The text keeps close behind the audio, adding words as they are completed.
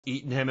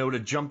eaten him. It would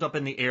have jumped up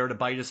in the air to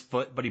bite his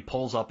foot, but he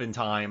pulls up in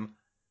time.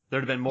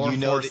 There'd have been more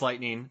Force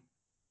lightning.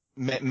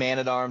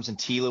 Man-at-Arms and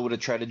Tila would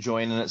have tried to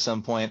join in at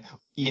some point.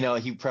 He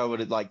probably would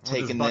have like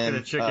taken them.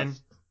 Of chicken.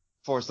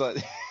 Force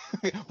light.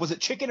 Was it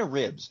chicken or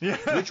ribs? Yeah.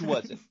 Which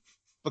was it?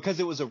 Because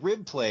it was a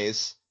rib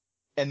place,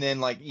 and then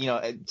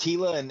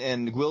Tila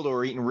and Gwildo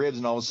are eating ribs,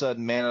 and all of a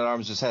sudden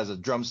Man-at-Arms just has a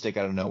drumstick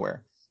out of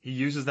nowhere. He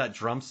uses that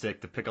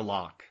drumstick to pick a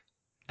lock,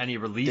 and he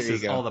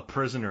releases all the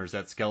prisoners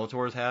that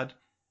Skeletor's had,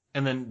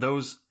 and then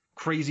those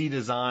crazy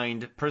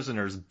designed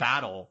prisoners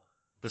battle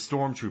the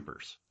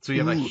stormtroopers. So you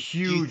have a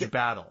huge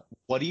battle.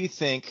 What do you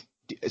think?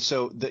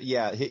 So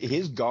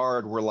his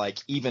guard were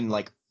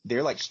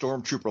they're like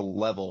stormtrooper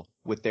level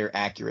with their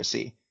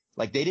accuracy.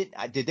 Like did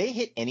they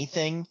hit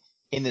anything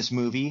in this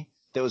movie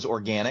that was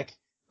organic,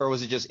 or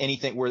was it just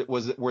anything?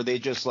 Were they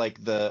just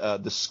like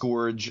the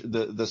scourge,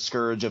 the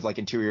scourge of like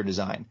interior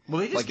design? Well,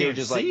 they just can't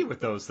see with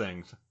those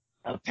things.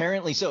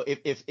 Apparently so.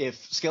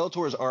 If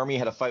Skeletor's army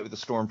had a fight with the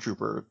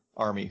stormtrooper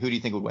army, who do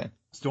you think would win?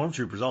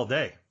 Stormtroopers all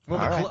day. Well,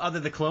 are they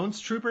the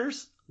clones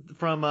troopers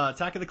from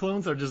Attack of the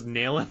Clones are just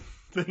nailing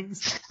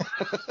things?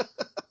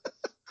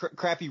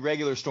 Crappy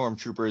regular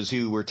stormtroopers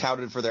who were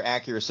touted for their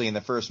accuracy in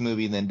the first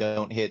movie and then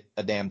don't hit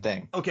a damn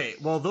thing. Okay,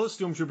 well, those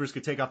stormtroopers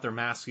could take off their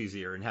masks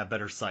easier and have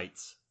better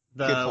sights.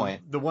 Good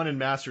point. The one in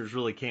Masters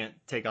really can't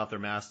take off their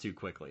masks too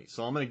quickly,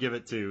 so I'm going to give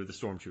it to the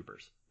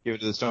stormtroopers. Give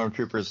it to the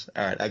stormtroopers?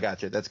 All right, I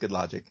got you. That's good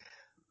logic.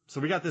 So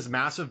we got this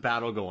massive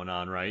battle going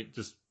on, right?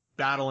 Just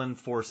battling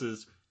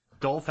forces.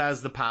 Dolph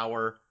has the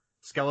power.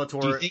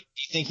 Skeletor. Do you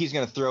think he's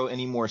going to throw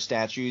any more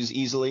statues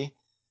easily?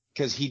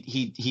 Because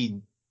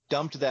he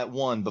dumped that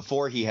one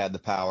before he had the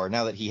power.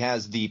 Now that he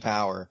has the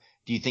power,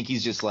 do you think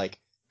he's just like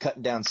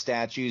cutting down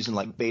statues and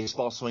like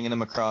baseball swinging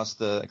them across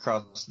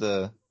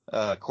the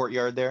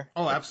courtyard there?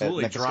 Oh,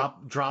 absolutely.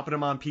 Dropping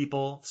them on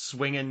people,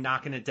 swinging,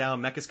 knocking it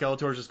down. Mecha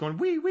Skeletor's just going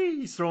wee wee.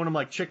 He's throwing them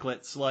like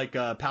chiclets, like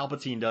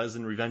Palpatine does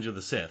in Revenge of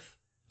the Sith.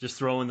 Just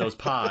throwing those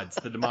pods,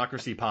 the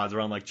democracy pods,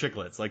 around like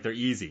chiclets, like they're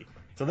easy.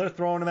 So they're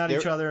throwing them at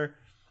each other.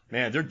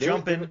 Man, they're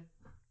jumping.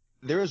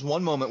 There is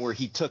one moment where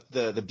he took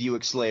the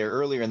Buick Slayer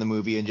earlier in the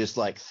movie and just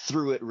like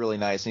threw it really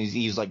nice, and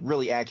he's like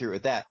really accurate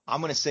with that. I'm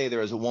gonna say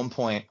there was one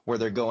point where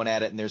they're going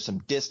at it and there's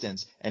some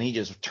distance, and he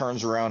just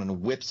turns around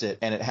and whips it,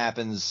 and it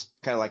happens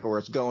kind of like where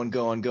it's going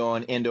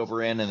end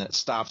over end, and it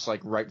stops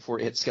like right before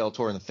it hits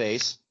Skeletor in the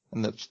face,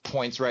 and the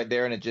point's right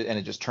there, and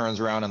it just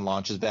turns around and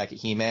launches back at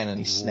He-Man, and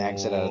he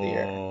snags it out of the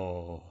air.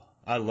 Oh,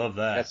 I love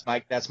that.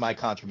 That's my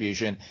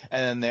contribution.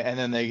 And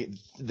then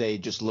they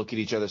just look at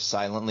each other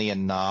silently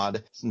and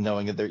nod,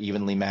 knowing that they're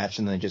evenly matched,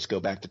 and then they just go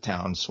back to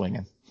town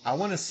swinging. I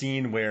want a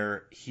scene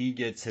where he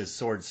gets his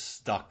sword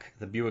stuck,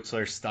 the Buick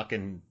Slayer stuck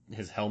in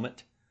his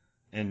helmet,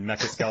 in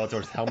Mecha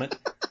Skeletor's helmet.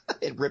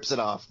 It rips it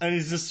off. And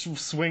he's just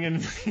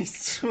swinging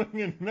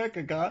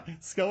Mecha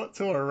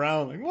Skeletor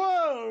around like,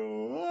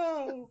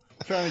 whoa.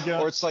 Trying to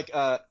get. Or it's like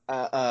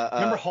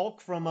remember Hulk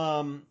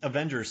from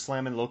Avengers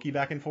slamming Loki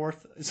back and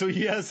forth? So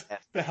he has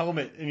the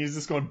helmet and he's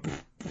just going.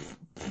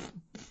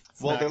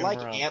 Well, they're like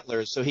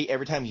antlers, so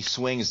every time he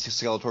swings,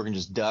 Skeletor can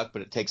just duck,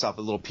 but it takes off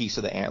a little piece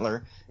of the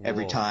antler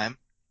every time,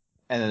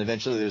 and then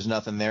eventually there's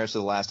nothing there. So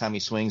the last time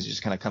he swings, it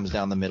just kind of comes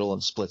down the middle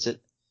and splits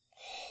it.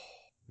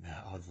 Man,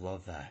 I would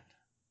love that.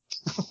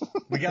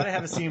 We got to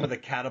have a scene with a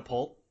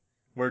catapult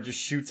where it just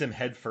shoots him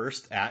head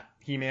first at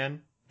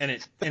He-Man, and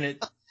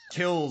it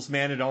kills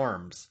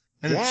Man-at-Arms.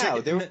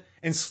 And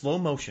in slow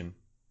motion,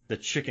 the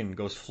chicken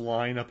goes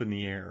flying up in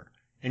the air,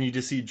 and you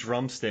just see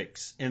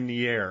drumsticks in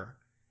the air,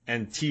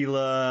 and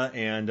Tila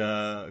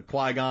and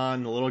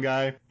Qui-Gon, the little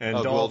guy,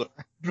 and Dolph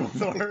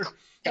are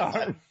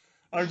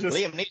just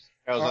Liam Neeson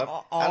goes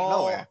up out of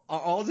nowhere.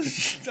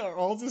 Are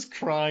all just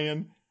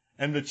crying,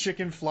 and the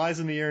chicken flies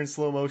in the air in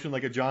slow motion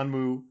like a John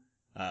Woo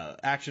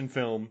action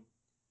film,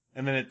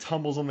 and then it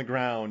tumbles on the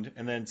ground,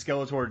 and then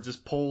Skeletor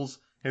just pulls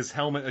his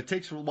helmet. It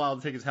takes a while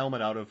to take his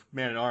helmet out of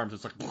Man-at-Arms.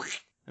 It's like,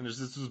 and there's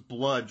this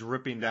blood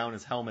dripping down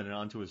his helmet and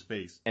onto his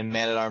face. And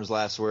Man-at-Arms'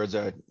 last words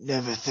are,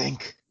 "Never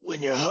think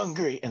when you're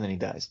hungry," and then he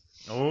dies.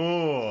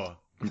 Oh.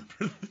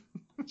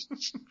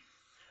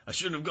 I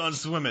shouldn't have gone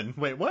swimming.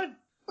 Wait, what?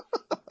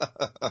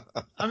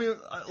 I mean,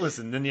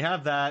 listen, then you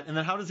have that, and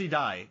then how does he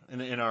die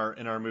in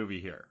our movie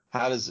here?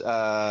 How does,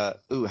 how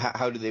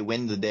do they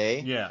win the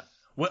day? Yeah.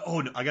 What?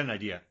 Oh, no, I got an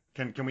idea.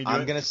 Can we do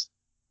it?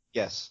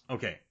 Yes.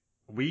 Okay.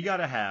 We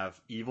gotta have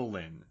Evil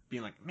Lynn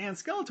being like, man,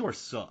 Skeletor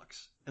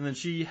sucks. And then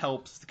she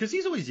helps, because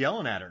he's always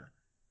yelling at her.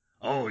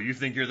 Oh, you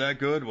think you're that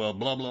good? Well,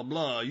 blah, blah,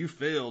 blah. You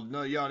failed,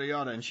 no, yada,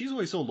 yada. And she's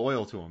always so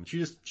loyal to him.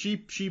 She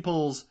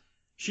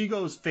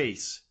goes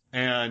face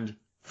and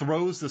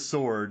throws the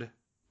sword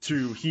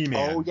to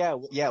He-Man. Oh,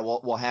 yeah.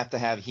 We'll have to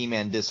have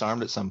He-Man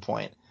disarmed at some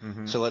point.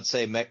 Mm-hmm. So let's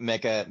say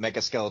Mecha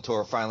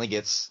Skeletor finally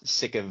gets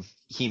sick of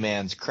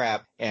He-Man's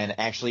crap and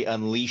actually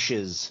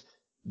unleashes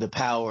the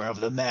power of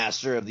the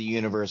master of the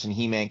universe, and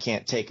He-Man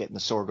can't take it, and the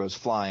sword goes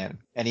flying,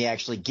 and he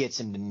actually gets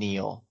him to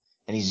kneel,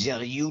 and he's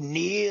yelling, "You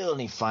kneel!"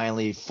 and he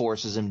finally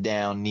forces him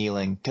down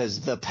kneeling,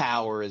 because the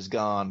power is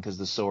gone, because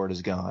the sword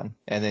is gone.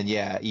 And then,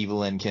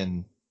 Evelyn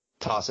can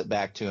toss it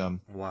back to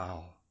him.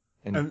 Wow.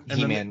 And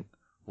He-Man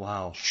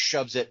wow.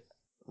 shoves it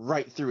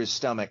right through his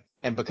stomach.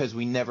 And because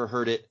we never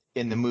heard it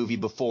in the movie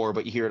before,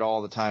 but you hear it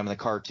all the time in the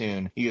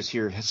cartoon, you just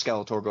hear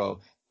Skeletor go,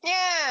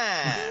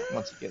 yeah,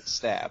 once he gets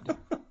stabbed.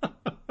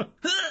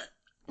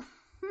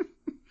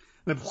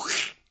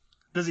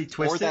 Does he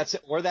twist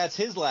it? Or that's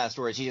his last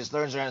words. He just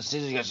turns around and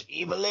says, he goes,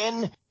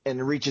 Evelyn,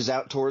 and reaches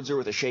out towards her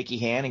with a shaky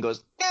hand and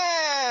goes,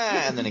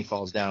 yeah, and then he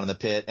falls down in the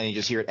pit, and you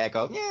just hear it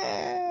echo,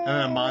 yeah. And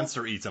then a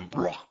monster eats him.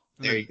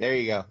 There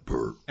you go.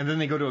 And then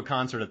they go to a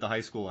concert at the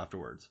high school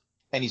afterwards.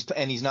 And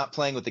he's not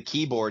playing with the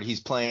keyboard.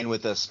 He's playing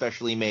with a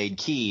specially made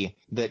key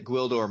that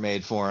Gwildor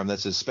made for him.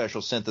 That's his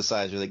special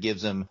synthesizer that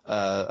gives him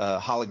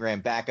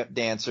hologram backup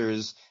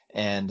dancers.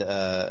 And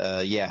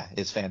yeah,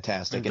 it's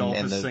fantastic.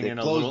 And it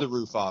blows the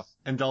roof off.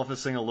 And Dolph is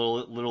singing a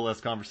little less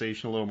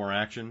conversation, a little more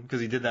action, because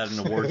he did that in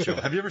an award show.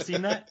 Have you ever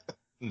seen that?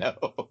 No.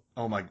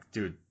 Oh my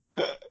dude.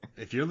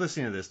 If you're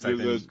listening to this, type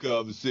in less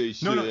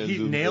conversation. No, he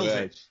nails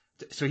it.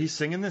 So he's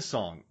singing this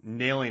song,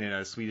 nailing it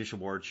at a Swedish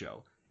award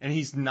show. And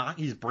he's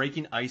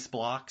breaking ice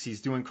blocks.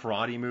 He's doing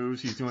karate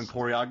moves. He's doing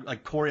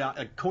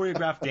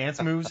choreographed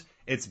dance moves.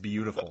 It's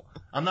beautiful.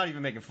 I'm not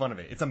even making fun of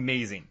it. It's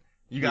amazing.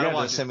 You gotta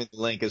watch it. Send me the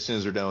link as soon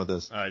as we're done with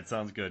this. All right,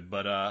 sounds good.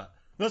 But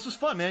this was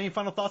fun, man. Any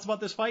final thoughts about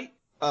this fight?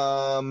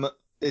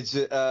 It's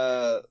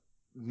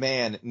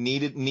man,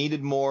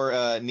 needed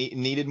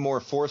more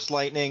force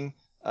lightning.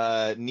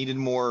 Needed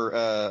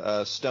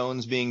more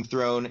stones being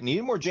thrown.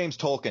 Needed more James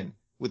Tolkien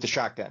with the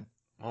shotgun.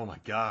 Oh my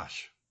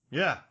gosh.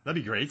 Yeah, that'd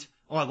be great.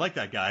 Oh, I like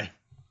that guy.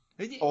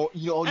 Oh,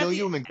 you would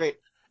have been great.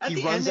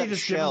 He runs out of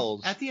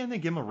shells. At the end, they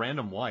give him a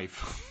random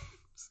wife.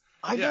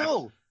 I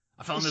know.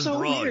 I found this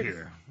broad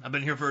here. I've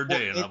been here for a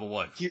day and I have a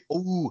wife. He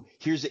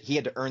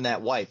had to earn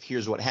that wife.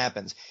 Here's what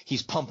happens.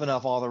 He's pumping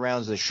off all the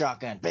rounds of the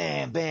shotgun.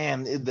 Bam,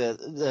 bam.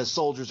 The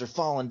soldiers are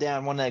falling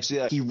down one next to the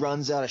other. He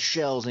runs out of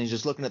shells and he's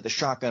just looking at the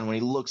shotgun. When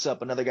he looks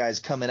up, another guy's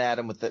coming at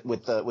him with the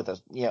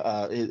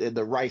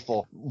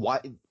rifle,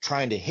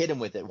 trying to hit him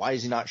with it. Why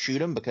does he not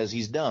shoot him? Because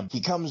he's dumb.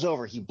 He comes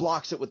over. He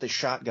blocks it with the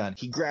shotgun.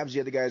 He grabs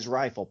the other guy's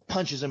rifle,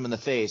 punches him in the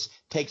face,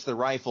 takes the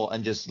rifle,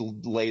 and just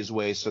lays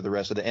waste to the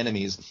rest of the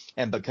enemies.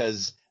 And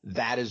because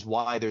that is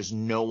why there's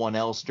no one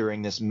else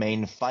during this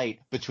main fight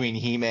between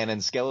He-Man and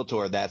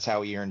Skeletor. That's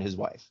how he earned his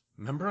wife.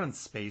 Remember on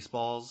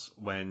Spaceballs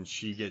when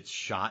she gets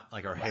shot,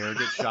 like her hair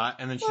gets shot,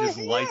 and then she just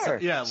lights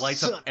up,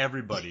 lights up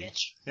everybody.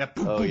 Bitch. Yeah.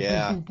 Boop, boop,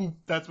 yeah. Boop, boop, boop.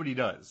 That's what he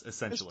does,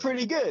 essentially. It's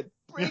pretty good.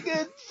 Pretty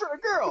good for a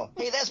girl.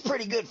 Hey, that's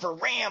pretty good for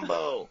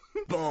Rambo.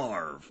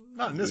 Barf.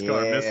 Not in this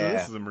car, mister.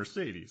 This is a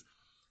Mercedes.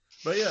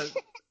 But yeah.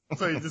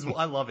 So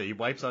I love it. He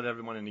wipes out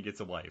everyone and he gets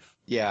a wife.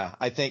 Yeah,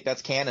 I think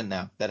that's canon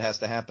now. That has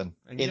to happen.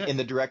 In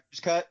the director's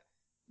cut,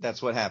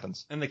 that's what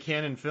happens. In the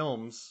Canon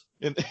Films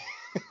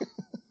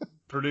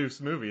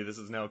produced movie, this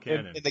is now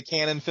canon. In the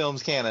Canon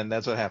Films canon,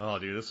 that's what happened. Oh,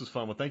 dude, this was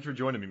fun. Well, thank you for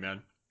joining me,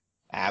 man.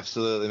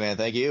 Absolutely, man.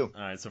 Thank you.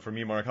 All right, so for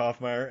me, Mark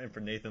Hoffmeyer, and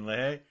for Nathan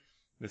Leahy,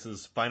 this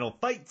is Final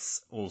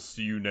Fights. We'll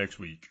see you next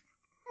week.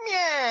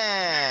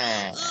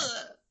 Yeah.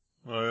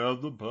 I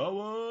have the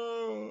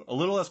power. A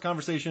little less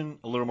conversation,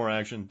 a little more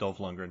action. Dolph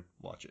Lundgren.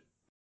 Watch it.